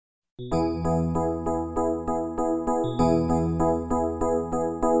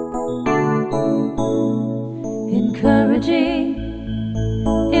Encouraging,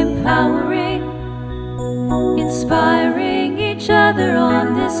 empowering, inspiring each other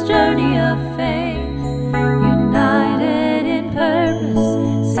on this journey of faith. United in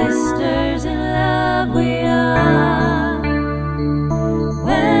purpose, sisters in love we are.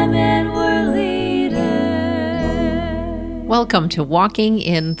 Women were leaders. Welcome to Walking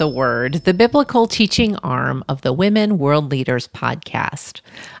in the Word, the biblical teaching arm of the Women World Leaders podcast.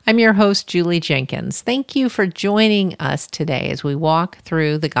 I'm your host, Julie Jenkins. Thank you for joining us today as we walk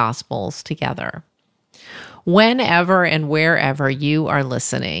through the Gospels together. Whenever and wherever you are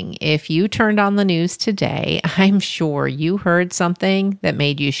listening, if you turned on the news today, I'm sure you heard something that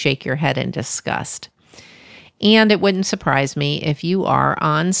made you shake your head in disgust. And it wouldn't surprise me if you are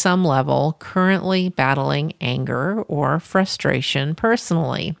on some level currently battling anger or frustration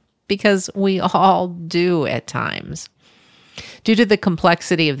personally, because we all do at times. Due to the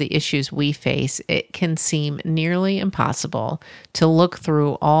complexity of the issues we face, it can seem nearly impossible to look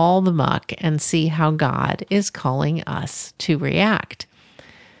through all the muck and see how God is calling us to react.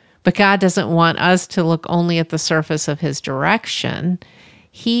 But God doesn't want us to look only at the surface of His direction.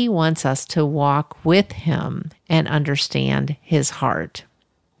 He wants us to walk with Him and understand His heart.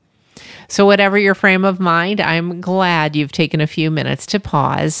 So whatever your frame of mind, I'm glad you've taken a few minutes to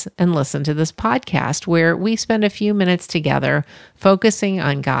pause and listen to this podcast where we spend a few minutes together focusing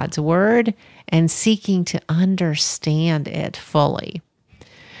on God's Word and seeking to understand it fully.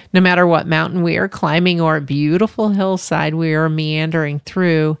 No matter what mountain we are climbing or beautiful hillside we are meandering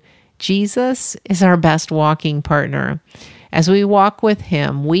through, Jesus is our best walking partner. As we walk with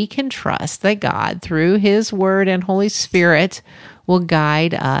Him, we can trust that God, through His Word and Holy Spirit, will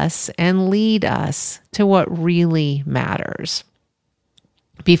guide us and lead us to what really matters.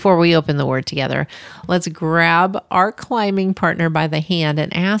 Before we open the Word together, let's grab our climbing partner by the hand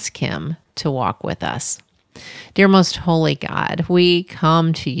and ask him to walk with us. Dear most holy God, we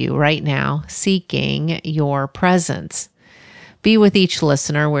come to you right now seeking your presence. Be with each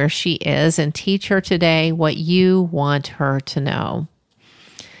listener where she is and teach her today what you want her to know.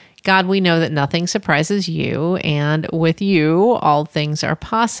 God, we know that nothing surprises you, and with you, all things are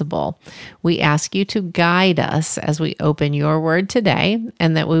possible. We ask you to guide us as we open your word today,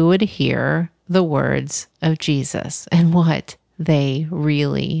 and that we would hear the words of Jesus and what they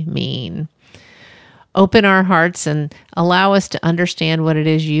really mean. Open our hearts and allow us to understand what it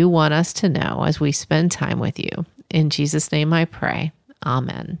is you want us to know as we spend time with you. In Jesus' name I pray.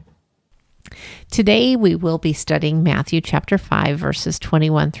 Amen. Today we will be studying Matthew chapter 5, verses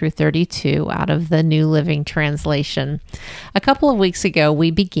 21 through 32 out of the New Living Translation. A couple of weeks ago,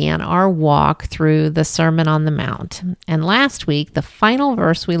 we began our walk through the Sermon on the Mount. And last week, the final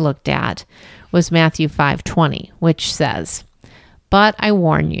verse we looked at was Matthew 5:20, which says, "But I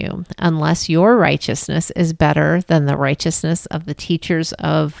warn you, unless your righteousness is better than the righteousness of the teachers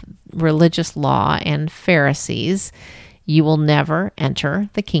of religious law and Pharisees, you will never enter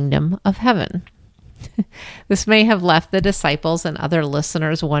the kingdom of heaven." This may have left the disciples and other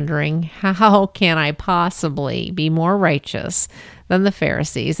listeners wondering, how can I possibly be more righteous than the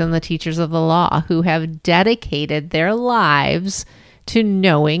Pharisees and the teachers of the law who have dedicated their lives to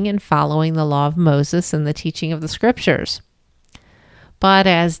knowing and following the law of Moses and the teaching of the scriptures? But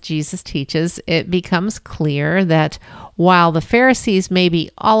as Jesus teaches, it becomes clear that while the Pharisees may be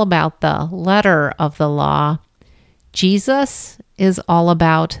all about the letter of the law, Jesus is all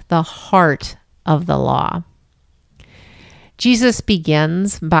about the heart of the law. Jesus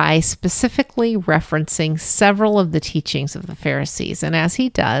begins by specifically referencing several of the teachings of the Pharisees, and as he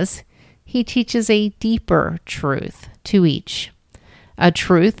does, he teaches a deeper truth to each, a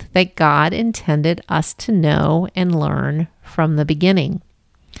truth that God intended us to know and learn from the beginning.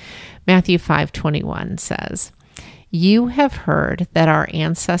 Matthew 5:21 says, "You have heard that our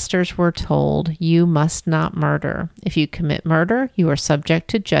ancestors were told, 'You must not murder. If you commit murder, you are subject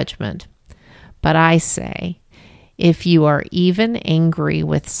to judgment.' But I say, if you are even angry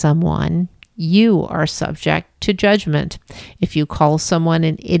with someone, you are subject to judgment. If you call someone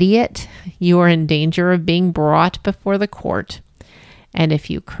an idiot, you are in danger of being brought before the court. And if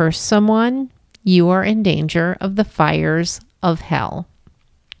you curse someone, you are in danger of the fires of hell."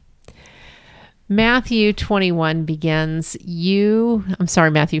 Matthew 5:21 begins,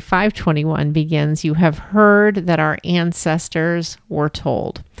 "You have heard that our ancestors were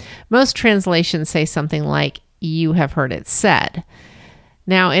told." Most translations say something like, "You have heard it said."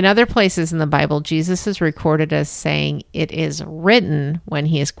 Now, in other places in the Bible, Jesus is recorded as saying it is written when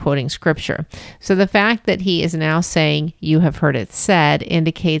he is quoting scripture. So the fact that he is now saying you have heard it said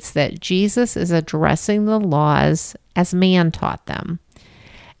indicates that Jesus is addressing the laws as man taught them.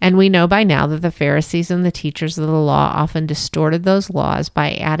 And we know by now that the Pharisees and the teachers of the law often distorted those laws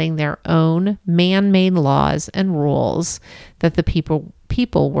by adding their own man-made laws and rules that the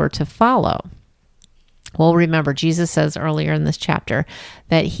people were to follow. Well, remember, Jesus says earlier in this chapter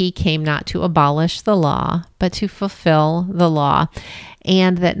that he came not to abolish the law, but to fulfill the law,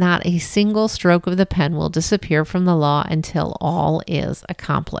 and that not a single stroke of the pen will disappear from the law until all is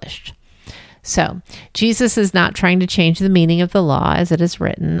accomplished. So, Jesus is not trying to change the meaning of the law as it is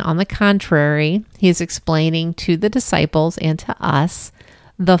written. On the contrary, he is explaining to the disciples and to us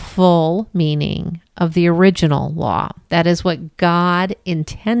the full meaning of the original law. That is what God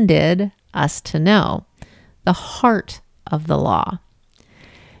intended us to know. The heart of the law.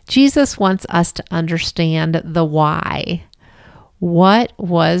 Jesus wants us to understand the why. What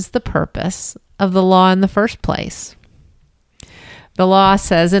was the purpose of the law in the first place? The law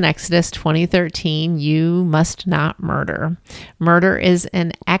says in Exodus 20:13, you must not murder. Murder is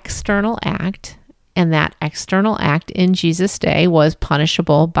an external act, and that external act in Jesus' day was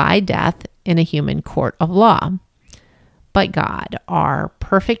punishable by death in a human court of law. But God, our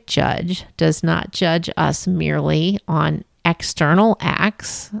perfect judge, does not judge us merely on external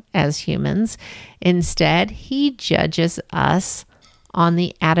acts as humans. Instead, he judges us on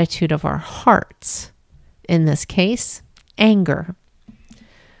the attitude of our hearts. In this case, anger.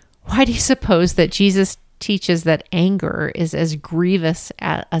 Why do you suppose that Jesus teaches that anger is as grievous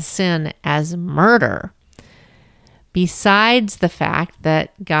a sin as murder? Besides the fact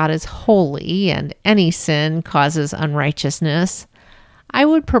that God is holy and any sin causes unrighteousness, I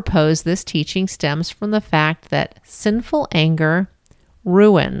would propose this teaching stems from the fact that sinful anger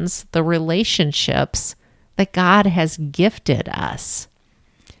ruins the relationships that God has gifted us.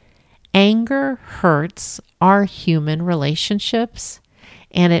 Anger hurts our human relationships,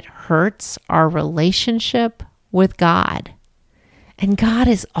 and it hurts our relationship with God. And God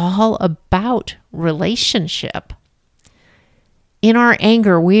is all about relationship. In our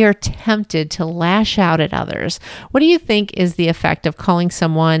anger, we are tempted to lash out at others. What do you think is the effect of calling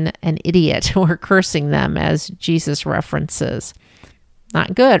someone an idiot or cursing them, as Jesus references?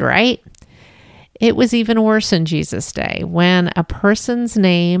 Not good, right? It was even worse in Jesus' day, when a person's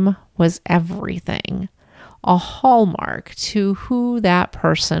name was everything, a hallmark to who that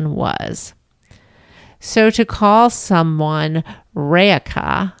person was. So to call someone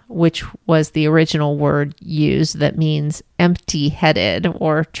Reaka, which was the original word used that means empty-headed,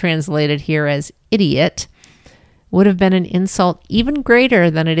 or translated here as idiot, would have been an insult even greater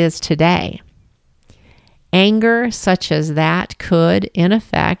than it is today. Anger such as that could, in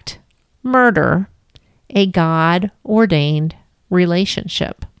effect, murder a God-ordained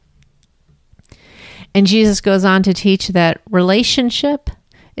relationship. And Jesus goes on to teach that relationship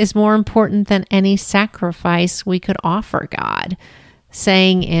is more important than any sacrifice we could offer God,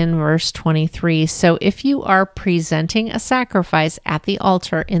 saying in verse 23, so if you are presenting a sacrifice at the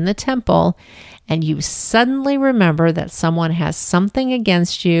altar in the temple, and you suddenly remember that someone has something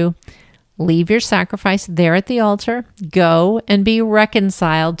against you, leave your sacrifice there at the altar, go and be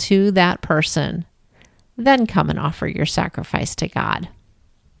reconciled to that person, then come and offer your sacrifice to God.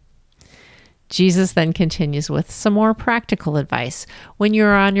 Jesus then continues with some more practical advice. When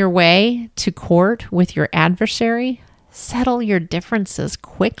you're on your way to court with your adversary, settle your differences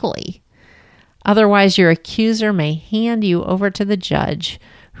quickly. Otherwise, your accuser may hand you over to the judge,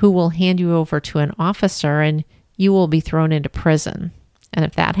 who will hand you over to an officer, and you will be thrown into prison. And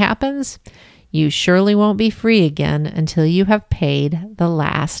if that happens, you surely won't be free again until you have paid the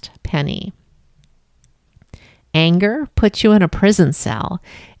last penny. Anger puts you in a prison cell.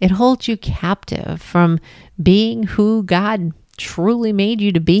 It holds you captive from being who God truly made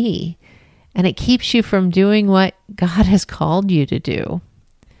you to be, and it keeps you from doing what God has called you to do.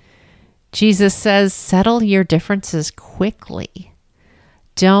 Jesus says, settle your differences quickly.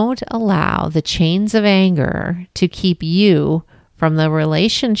 Don't allow the chains of anger to keep you from the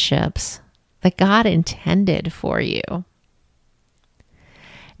relationships that God intended for you.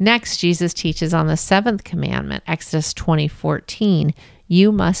 Next, Jesus teaches on the seventh commandment, Exodus 20:14,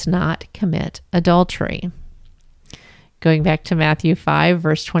 you must not commit adultery. Going back to Matthew 5,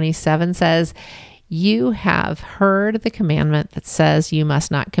 verse 27 says, you have heard the commandment that says you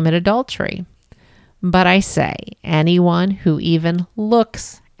must not commit adultery. But I say, anyone who even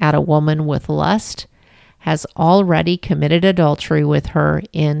looks at a woman with lust has already committed adultery with her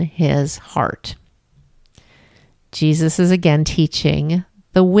in his heart. Jesus is again teaching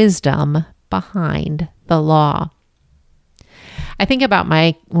the wisdom behind the law. I think about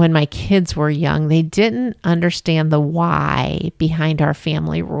when my kids were young, they didn't understand the why behind our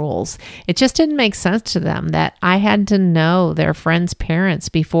family rules. It just didn't make sense to them that I had to know their friends' parents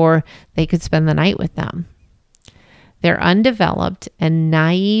before they could spend the night with them. Their undeveloped and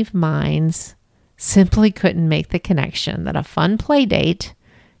naive minds simply couldn't make the connection that a fun play date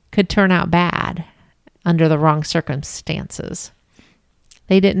could turn out bad under the wrong circumstances.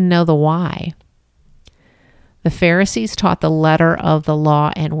 They didn't know the why. The Pharisees taught the letter of the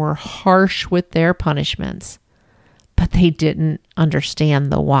law and were harsh with their punishments, but they didn't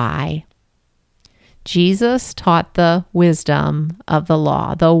understand the why. Jesus taught the wisdom of the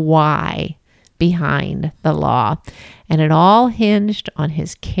law, the why behind the law, and it all hinged on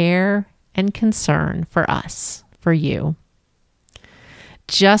his care and concern for us, for you.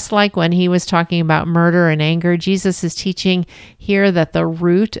 Just like when he was talking about murder and anger, Jesus is teaching here that the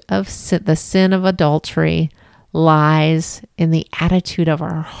root of the sin of adultery lies in the attitude of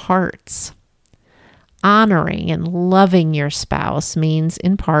our hearts. Honoring and loving your spouse means,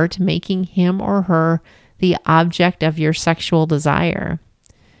 in part, making him or her the object of your sexual desire.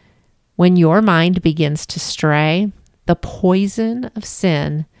 When your mind begins to stray, the poison of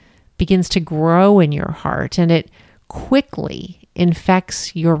sin begins to grow in your heart, and it quickly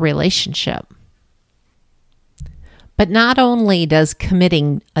infects your relationship. But not only does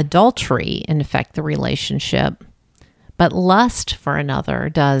committing adultery infect the relationship, but lust for another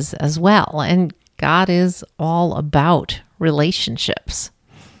does as well. And God is all about relationships.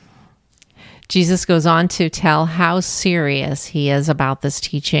 Jesus goes on to tell how serious he is about this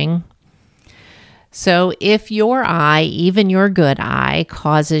teaching. So if your eye, even your good eye,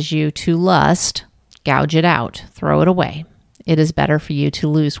 causes you to lust, gouge it out, throw it away. It is better for you to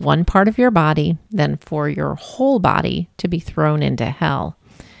lose one part of your body than for your whole body to be thrown into hell.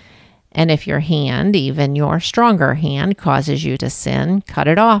 And if your hand, even your stronger hand, causes you to sin, cut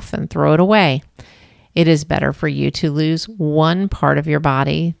it off and throw it away. It is better for you to lose one part of your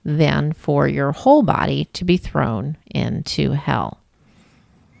body than for your whole body to be thrown into hell.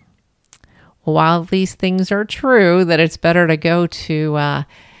 While these things are true, that it's better to go to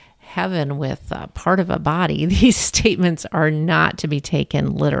heaven with part of a body, these statements are not to be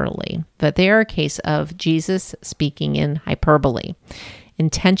taken literally, but they are a case of Jesus speaking in hyperbole,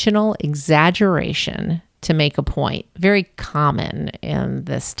 intentional exaggeration to make a point, very common in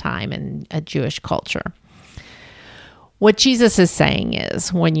this time in a Jewish culture. What Jesus is saying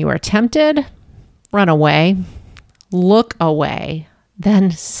is, when you are tempted, run away, look away,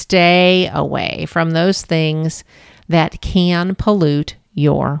 then stay away from those things that can pollute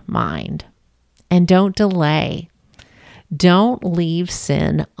your mind. And don't delay. Don't leave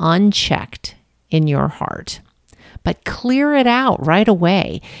sin unchecked in your heart, but clear it out right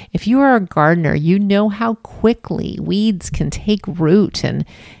away. If you are a gardener, you know how quickly weeds can take root and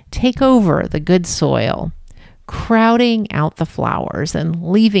take over the good soil, crowding out the flowers and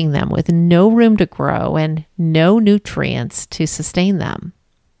leaving them with no room to grow and no nutrients to sustain them.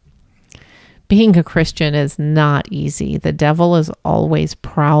 Being a Christian is not easy. The devil is always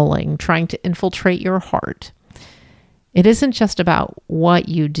prowling, trying to infiltrate your heart. It isn't just about what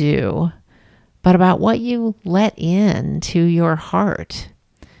you do, but about what you let in to your heart.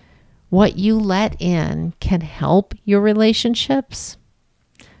 What you let in can help your relationships,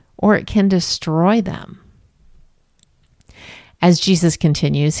 or it can destroy them. As Jesus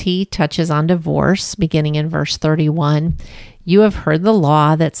continues, he touches on divorce, beginning in verse 31. You have heard the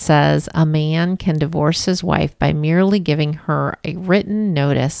law that says a man can divorce his wife by merely giving her a written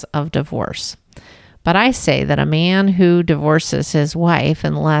notice of divorce. But I say that a man who divorces his wife,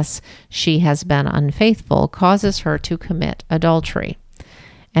 unless she has been unfaithful, causes her to commit adultery.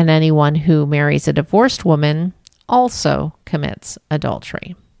 And anyone who marries a divorced woman also commits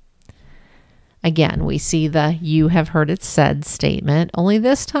adultery. Again, we see the "you have heard it said" statement, only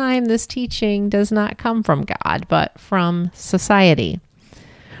this time this teaching does not come from God, but from society.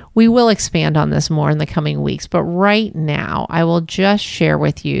 We will expand on this more in the coming weeks, but right now I will just share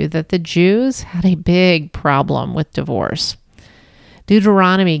with you that the Jews had a big problem with divorce.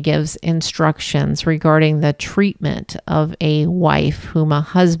 Deuteronomy gives instructions regarding the treatment of a wife whom a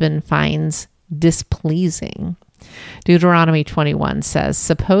husband finds displeasing. Deuteronomy 21 says,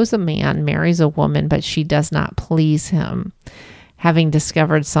 suppose a man marries a woman, but she does not please him. Having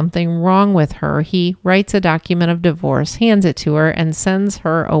discovered something wrong with her, he writes a document of divorce, hands it to her, and sends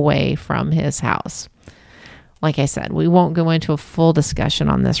her away from his house. Like I said, we won't go into a full discussion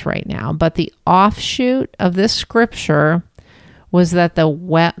on this right now, but the offshoot of this scripture was that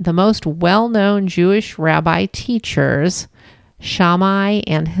the most well-known Jewish rabbi teachers Shammai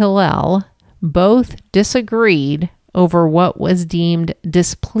and Hillel both disagreed over what was deemed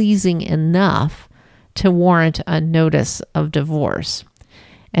displeasing enough to warrant a notice of divorce.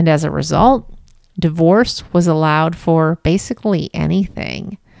 And as a result, divorce was allowed for basically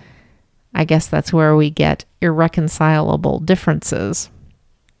anything. I guess that's where we get irreconcilable differences.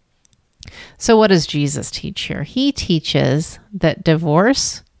 So what does Jesus teach here? He teaches that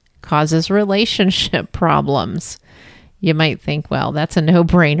divorce causes relationship problems. You might think, well, that's a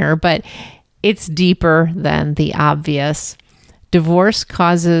no-brainer, but it's deeper than the obvious. Divorce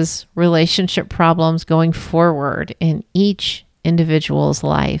causes relationship problems going forward in each individual's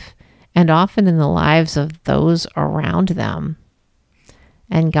life, and often in the lives of those around them.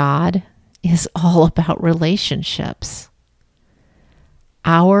 And God is all about relationships.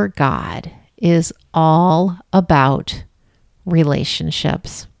 Our God is all about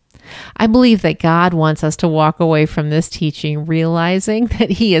relationships. I believe that God wants us to walk away from this teaching realizing that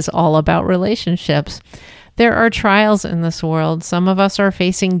He is all about relationships. There are trials in this world. Some of us are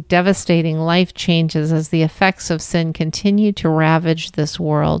facing devastating life changes as the effects of sin continue to ravage this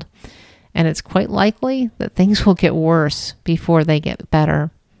world. And it's quite likely that things will get worse before they get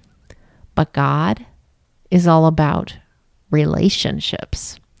better. But God is all about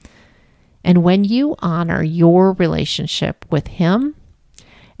relationships. And when you honor your relationship with Him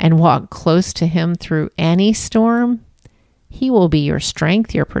and walk close to Him through any storm, He will be your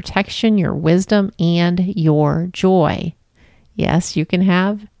strength, your protection, your wisdom, and your joy. Yes, you can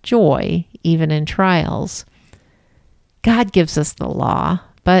have joy even in trials. God gives us the law,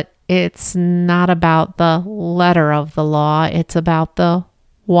 but it's not about the letter of the law. It's about the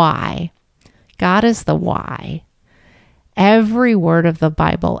why. God is the why. Every word of the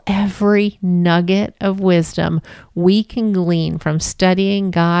Bible, every nugget of wisdom we can glean from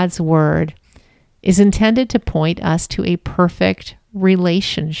studying God's word is intended to point us to a perfect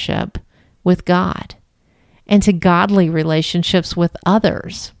relationship with God and to godly relationships with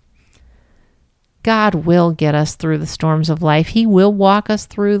others. God will get us through the storms of life. He will walk us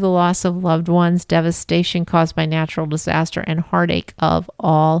through the loss of loved ones, devastation caused by natural disaster, and heartache of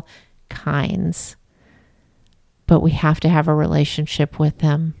all kinds. But we have to have a relationship with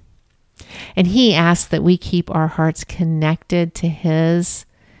Him. And He asks that we keep our hearts connected to His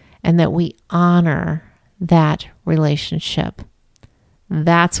and that we honor that relationship.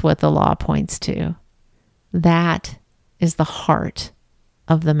 That's what the law points to. That is the heart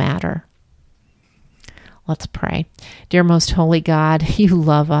of the matter. Let's pray. Dear most holy God, You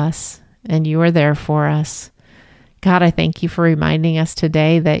love us and You are there for us. God, I thank You for reminding us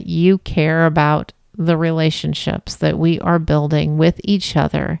today that You care about the relationships that we are building with each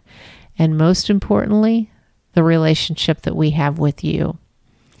other, and most importantly, the relationship that we have with You.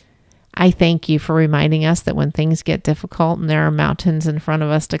 I thank You for reminding us that when things get difficult and there are mountains in front of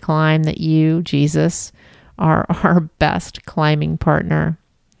us to climb, that You, Jesus, are our best climbing partner.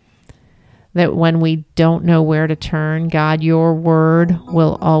 That when we don't know where to turn, God, Your word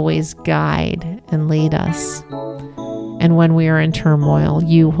will always guide and lead us. And when we are in turmoil,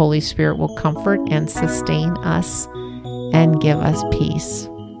 You, Holy Spirit, will comfort and sustain us and give us peace.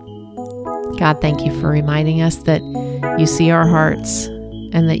 God, thank You for reminding us that You see our hearts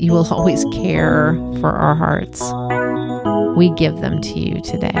and that You will always care for our hearts. We give them to You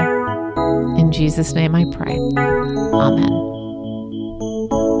today. In Jesus' name I pray. Amen.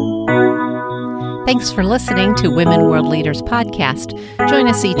 Thanks for listening to Women World Leaders Podcast. Join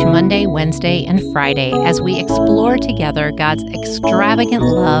us each Monday, Wednesday, and Friday as we explore together God's extravagant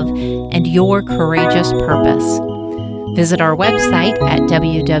love and Your courageous purpose. Visit our website at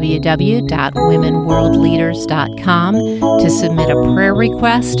www.womenworldleaders.com to submit a prayer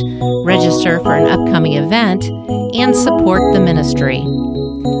request, register for an upcoming event, and support the ministry.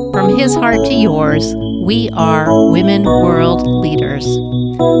 From His heart to yours, we are Women World Leaders.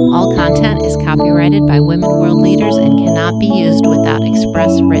 All content is copyrighted by Women World Leaders and cannot be used without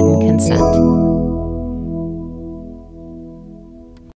express written consent.